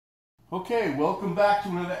Okay, welcome back to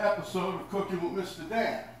another episode of Cooking with Mr.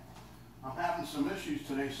 Dan. I'm having some issues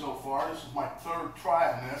today so far. This is my third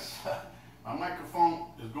try on this. My microphone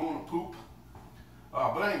is going to poop.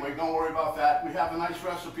 But anyway, don't worry about that. We have a nice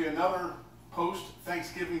recipe, another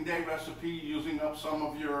post-Thanksgiving Day recipe using up some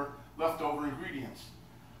of your leftover ingredients.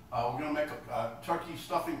 We're going to make a turkey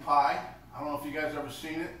stuffing pie. I don't know if you guys ever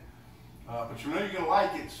seen it, but you know you're going to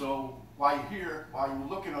like it. So while you're here, while you're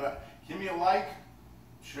looking at it, give me a like,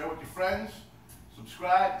 share with your friends,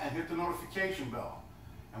 subscribe, and hit the notification bell.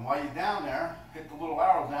 And while you're down there, hit the little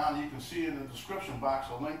arrow down. You can see in the description box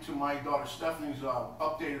a link to my daughter Stephanie's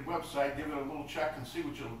updated website. Give it a little check and see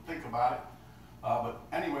what you think about it. But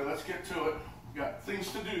anyway, let's get to it. We've got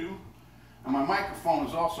things to do. And my microphone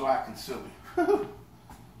is also acting silly.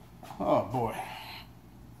 Oh boy.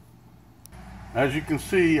 As you can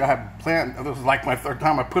see, I have planned, this is like my third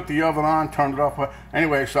time. I put the oven on, turned it off.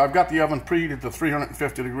 Anyway, so I've got the oven preheated to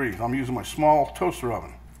 350 degrees. I'm using my small toaster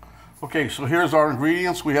oven. Okay, so here's our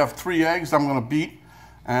ingredients. We have 3 eggs I'm gonna beat,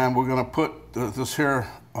 and we're gonna put this here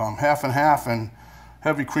half and half and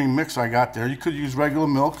heavy cream mix I got there. You could use regular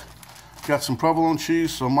milk. Got some provolone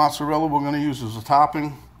cheese, some mozzarella we're gonna use as a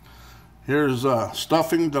topping. Here's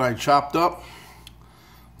stuffing that I chopped up.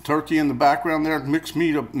 Turkey in the background there, mixed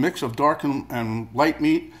meat, a mix of dark and light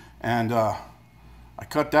meat, and I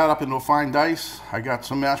cut that up into a fine dice. I got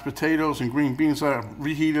some mashed potatoes and green beans that I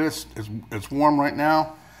reheated. It's warm right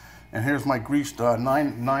now. And here's my greased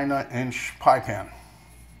 9-inch pie pan.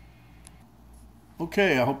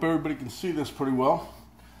 Okay, I hope everybody can see this pretty well.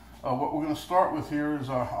 What we're going to start with here is,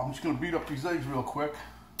 I'm just going to beat up these eggs real quick,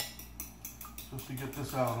 just to get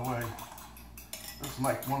this out of the way. This is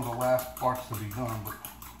like one of the last parts to be done, but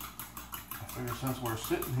I figure since we're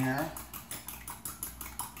sitting here,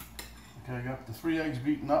 okay, I got the 3 eggs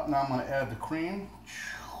beaten up. Now I'm going to add the cream.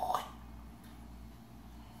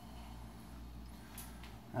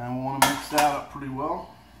 And we want to mix that up pretty well.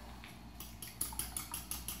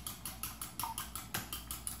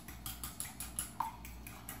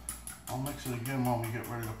 I'll mix it again when we get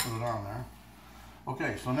ready to put it on there.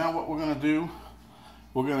 Okay, so now what we're going to do,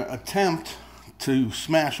 we're going to attempt to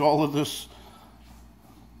smash all of this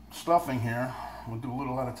stuffing here. We'll do a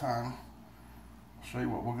little at a time. I'll show you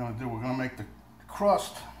what we're going to do. We're going to make the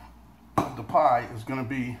crust of the pie is going to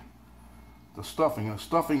be the stuffing. And the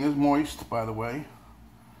stuffing is moist, by the way.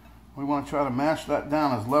 We want to try to mash that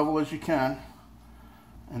down as level as you can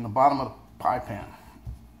in the bottom of the pie pan.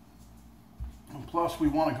 And plus we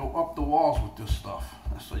want to go up the walls with this stuff.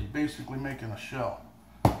 So you're basically making a shell,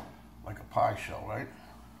 like a pie shell, right?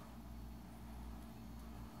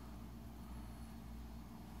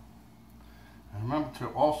 And remember to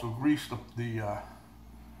also grease the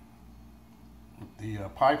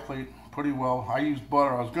pie plate pretty well. I used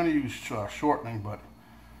butter. I was going to use shortening, but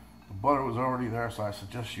the butter was already there, so I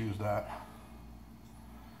suggest use that.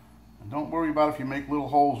 And don't worry about if you make little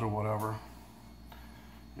holes or whatever.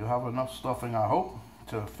 You'll have enough stuffing, I hope,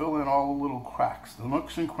 to fill in all the little cracks, the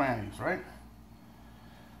nooks and crannies, right?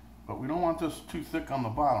 But we don't want this too thick on the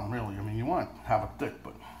bottom, really. I mean, you want to have it thick,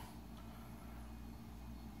 but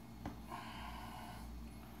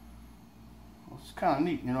it's kind of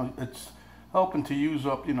neat, you know. It's helping to use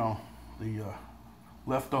up, you know, the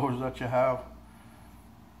leftovers that you have.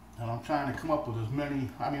 And I'm trying to come up with as many.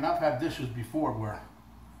 I mean, I've had dishes before where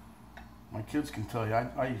my kids can tell you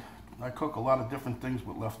I cook a lot of different things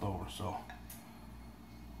with leftovers. So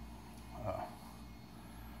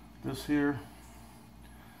this here,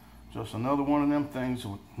 just another one of them things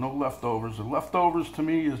with no leftovers. The leftovers to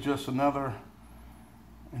me is just another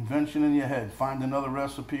invention in your head. Find another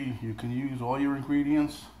recipe. You can use all your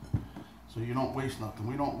ingredients so you don't waste nothing.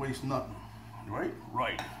 We don't waste nothing, right?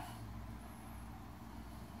 Right.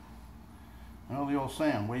 You know the old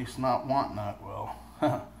saying, waste not, want not. Well,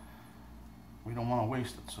 we don't want to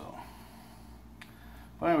waste it, so.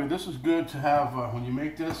 But anyway, this is good to have, when you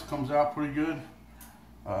make this, it comes out pretty good.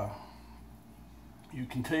 You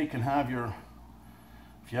can take and have your,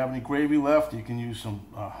 if you have any gravy left, you can use some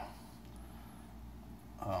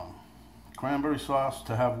cranberry sauce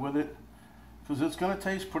to have with it, because it's going to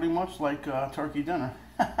taste pretty much like turkey dinner.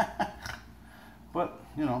 But,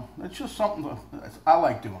 you know, it's just something I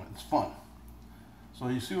like doing it. It's fun. So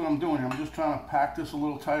you see what I'm doing here? I'm just trying to pack this a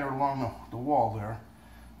little tighter along the wall there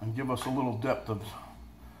and give us a little depth of,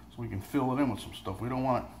 so we can fill it in with some stuff. We don't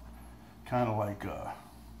want it kind of like a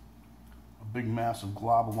big massive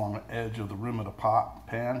glob along the edge of the rim of the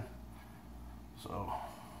pan. So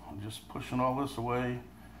I'm just pushing all this away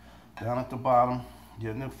down at the bottom,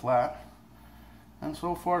 getting it flat. And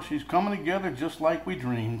so far she's coming together just like we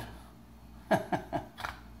dreamed.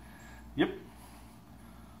 Yep.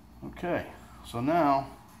 Okay, so now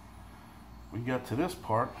we get to this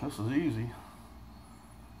part. This is easy.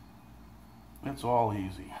 It's all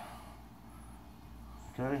easy.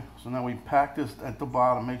 Okay, so now we pack this at the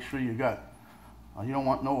bottom. Make sure you got, you don't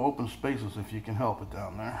want no open spaces if you can help it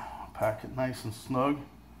down there. Pack it nice and snug.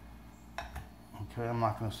 Okay, I'm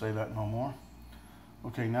not going to say that no more.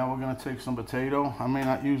 Okay, now we're going to take some potato. I may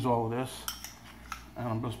not use all of this. And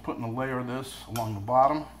I'm just putting a layer of this along the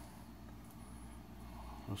bottom.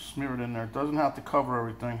 Just smear it in there. It doesn't have to cover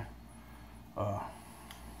everything.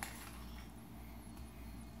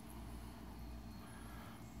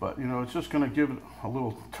 But, you know, it's just going to give it a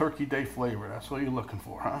little Turkey Day flavor. That's what you're looking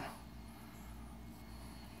for, huh?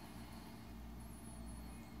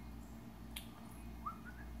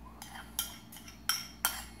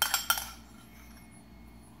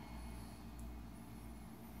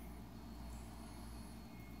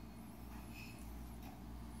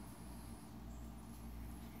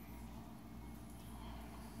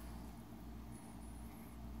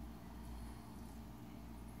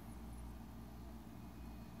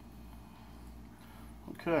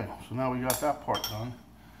 Okay, so now we got that part done.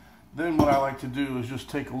 Then what I like to do is just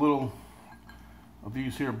take a little of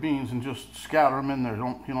these here beans and just scatter them in there. You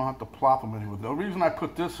don't have to plop them anywhere. The reason I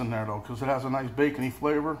put this in there though, because it has a nice bacony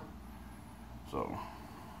flavor. So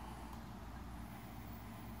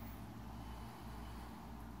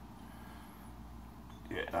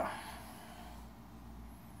yeah.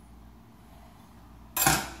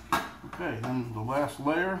 Okay, then the last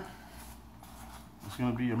layer is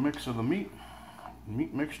going to be a mix of the meat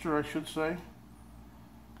mixture, I should say.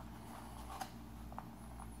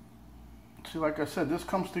 See, like I said, this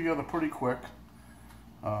comes together pretty quick.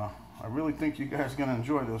 I really think you guys are going to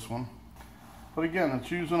enjoy this one. But again, it's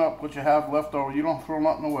using up what you have left over. You don't throw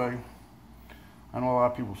nothing away. I know a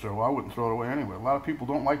lot of people say, well, I wouldn't throw it away anyway. A lot of people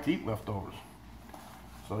don't like to eat leftovers.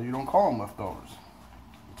 So you don't call them leftovers.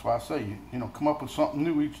 That's why I say, you know, come up with something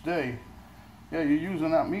new each day. Yeah, you're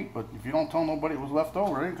using that meat, but if you don't tell nobody it was left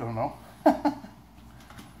over, they ain't going to know.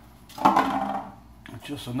 It's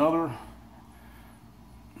just another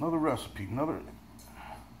recipe, you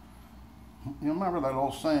remember that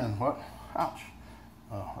old saying, what? Ouch.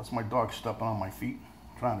 That's my dog stepping on my feet,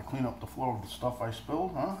 trying to clean up the floor of the stuff I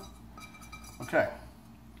spilled, huh? Okay,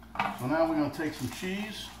 so now we're going to take some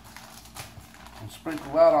cheese and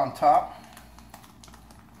sprinkle that on top.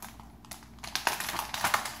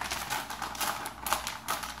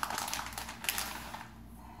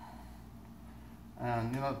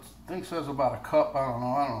 And, you know, the thing says about a cup. I don't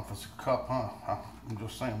know if it's a cup, huh? I'm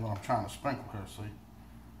just saying what I'm trying to sprinkle here, see?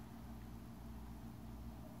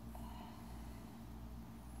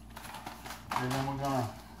 And then we're gonna,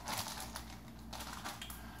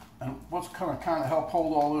 and what's gonna kind of help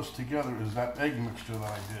hold all this together is that egg mixture that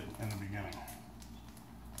I did in the beginning.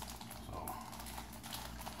 So,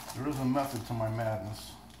 there is a method to my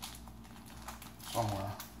madness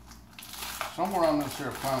somewhere. Somewhere on this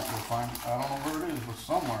here planet you'll find it. I don't know where it is, but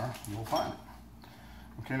somewhere you'll find it.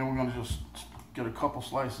 Okay, then we're going to just get a couple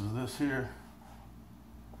slices of this here.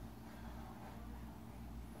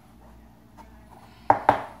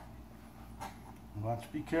 Let's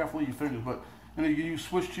be careful with your fingers, but you know, you use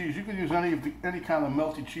Swiss cheese. You can use any kind of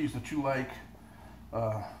melty cheese that you like.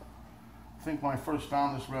 I think when I first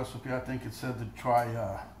found this recipe, I think it said to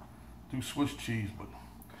try do Swiss cheese, but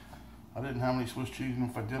I didn't have any Swiss cheese, and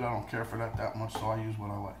if I did, I don't care for that much, so I use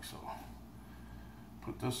what I like. So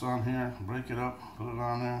put this on here, break it up, put it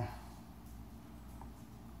on there.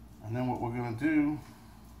 And then what we're gonna do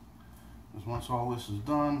is once all this is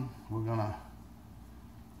done, we're gonna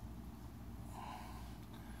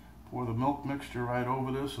pour the milk mixture right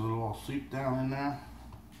over this so it'll all seep down in there.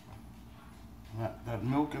 That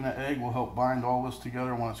milk and the egg will help bind all this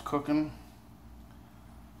together when it's cooking.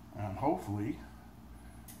 And hopefully,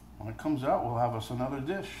 when it comes out, we'll have us another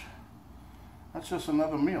dish. That's just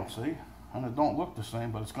another meal, see? And it don't look the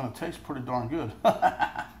same, but it's gonna taste pretty darn good.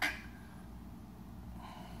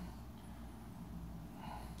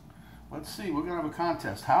 Let's see, we're gonna have a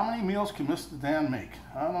contest. How many meals can Mr. Dan make?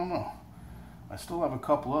 I don't know. I still have a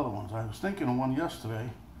couple other ones. I was thinking of one yesterday.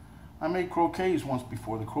 I made croquets once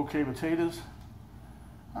before, the croquet potatoes.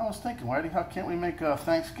 I was thinking, how can't we make a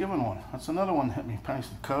Thanksgiving one? That's another one that hit me, pennies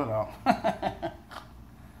to cut it out.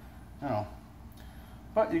 You know,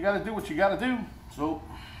 but you got to do what you got to do. So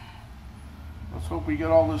let's hope we get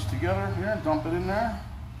all this together here. Dump it in there.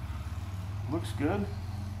 Looks good.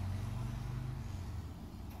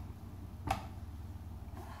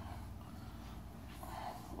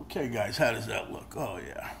 Okay, guys, how does that look? Oh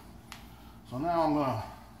yeah. So now I'm gonna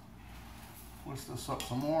twist this up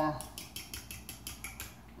some more.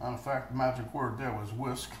 Matter of fact, the magic word there was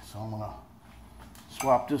whisk, so I'm gonna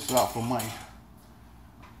swap this out for my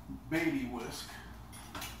baby whisk.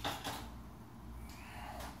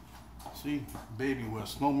 See, baby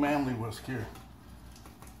whisk, no manly whisk here.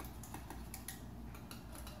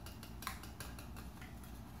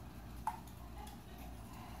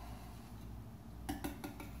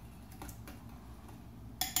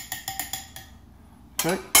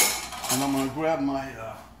 Okay, and I'm going to grab my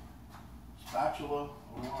spatula, or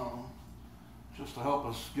one of them, just to help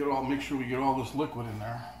us make sure we get all this liquid in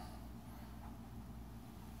there.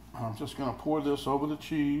 I'm just going to pour this over the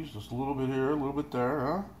cheese, just a little bit here, a little bit there,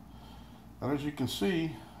 huh? And as you can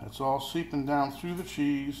see, it's all seeping down through the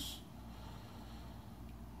cheese.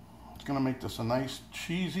 It's going to make this a nice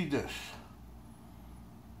cheesy dish,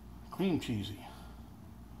 cream cheesy.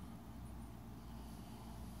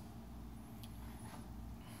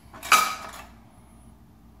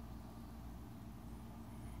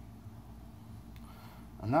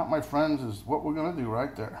 And that, my friends, is what we're going to do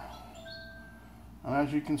right there. And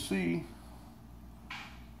as you can see,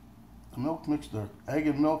 the milk mix, the egg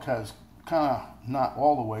and milk has kind of, not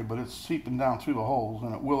all the way, but it's seeping down through the holes,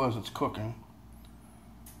 and it will as it's cooking.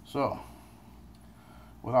 So,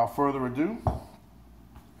 without further ado,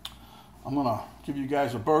 I'm going to give you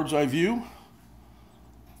guys a bird's eye view.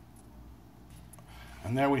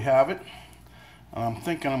 And there we have it. And I'm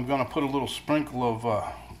thinking I'm going to put a little sprinkle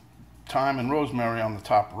of thyme and rosemary on the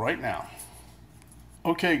top right now.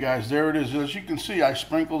 Okay guys, there it is. As you can see, I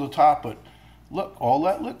sprinkled the top, but look, all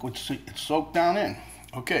that liquid, it's soaked down in.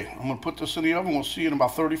 Okay, I'm going to put this in the oven. We'll see you in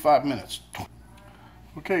about 35 minutes.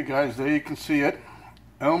 Okay guys, there you can see it.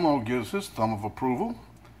 Elmo gives his thumb of approval.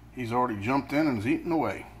 He's already jumped in and is eating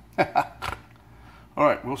away.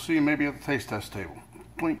 Alright, we'll see you maybe at the taste test table.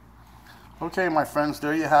 Blink. Okay my friends,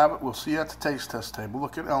 there you have it. We'll see you at the taste test table.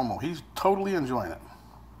 Look at Elmo. He's totally enjoying it.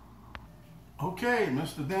 Okay,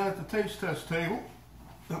 Mr. Dan at the taste test table.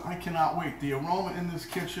 I cannot wait. The aroma in this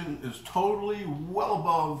kitchen is totally well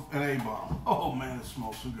above an A-bomb. Oh man, it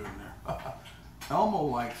smells so good in there. Elmo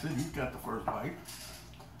likes it. He's got the first bite.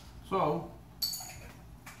 So,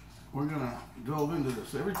 we're going to delve into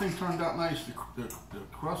this. Everything turned out nice. The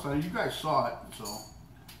crust, you guys saw it, so.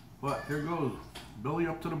 But here goes. Billy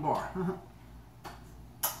up to the bar.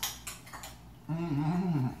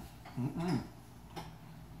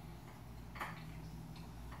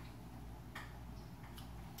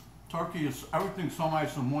 Turkey is, everything's so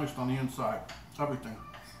nice and moist on the inside. Everything.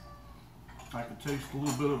 I can taste a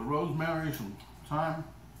little bit of the rosemary, some thyme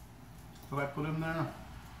that I put in there.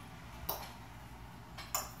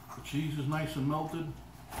 The cheese is nice and melted.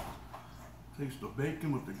 Taste the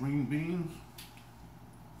bacon with the green beans.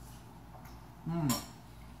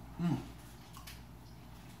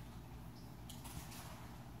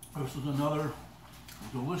 This is another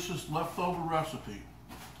delicious leftover recipe.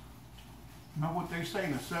 You know what they say,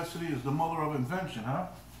 necessity is the mother of invention, huh?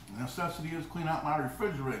 Necessity is clean out my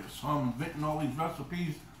refrigerator. So I'm inventing all these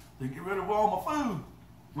recipes to get rid of all my food.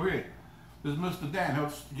 Okay, this is Mr. Dan.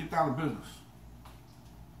 Let's get down to business.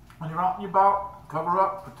 When you're out and about, cover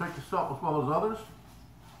up, protect yourself as well as others.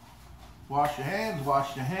 Wash your hands,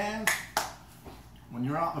 wash your hands. When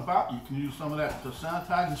you're out and about, you can use some of that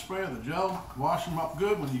sanitizing spray or the gel. Wash them up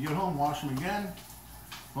good. When you get home, wash them again.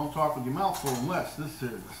 Don't talk with your mouth full unless this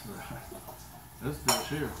dish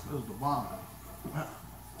here, this is the bomb.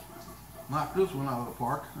 Knock this one out of the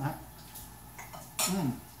park.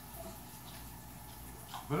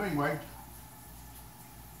 But anyway,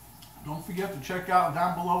 don't forget to check out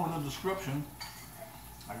down below in the description.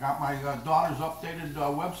 I got my daughter's updated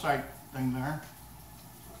website thing there.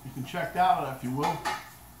 You can check that out if you will.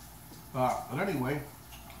 But anyway,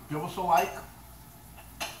 give us a like,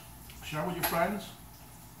 share with your friends.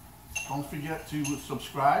 Don't forget to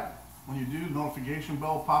subscribe. When you do, notification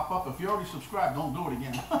bell will pop up. If you already subscribed, don't do it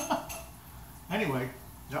again. Anyway,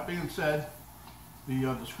 that being said,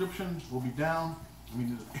 the description will be down. I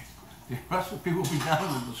mean, the recipe will be down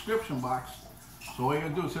in the description box. So all you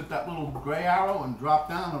gotta do is hit that little gray arrow and drop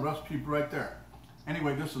down. The recipe right there.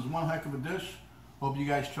 Anyway, this is one heck of a dish. Hope you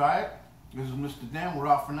guys try it. This is Mr. Dan. We're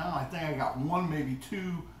out for now. I think I got one, maybe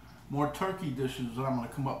two more turkey dishes that I'm gonna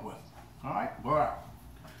come up with. All right, all right.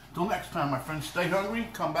 Till next time, my friends, stay hungry,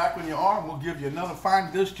 come back when you are, and we'll give you another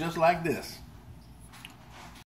fine dish just like this.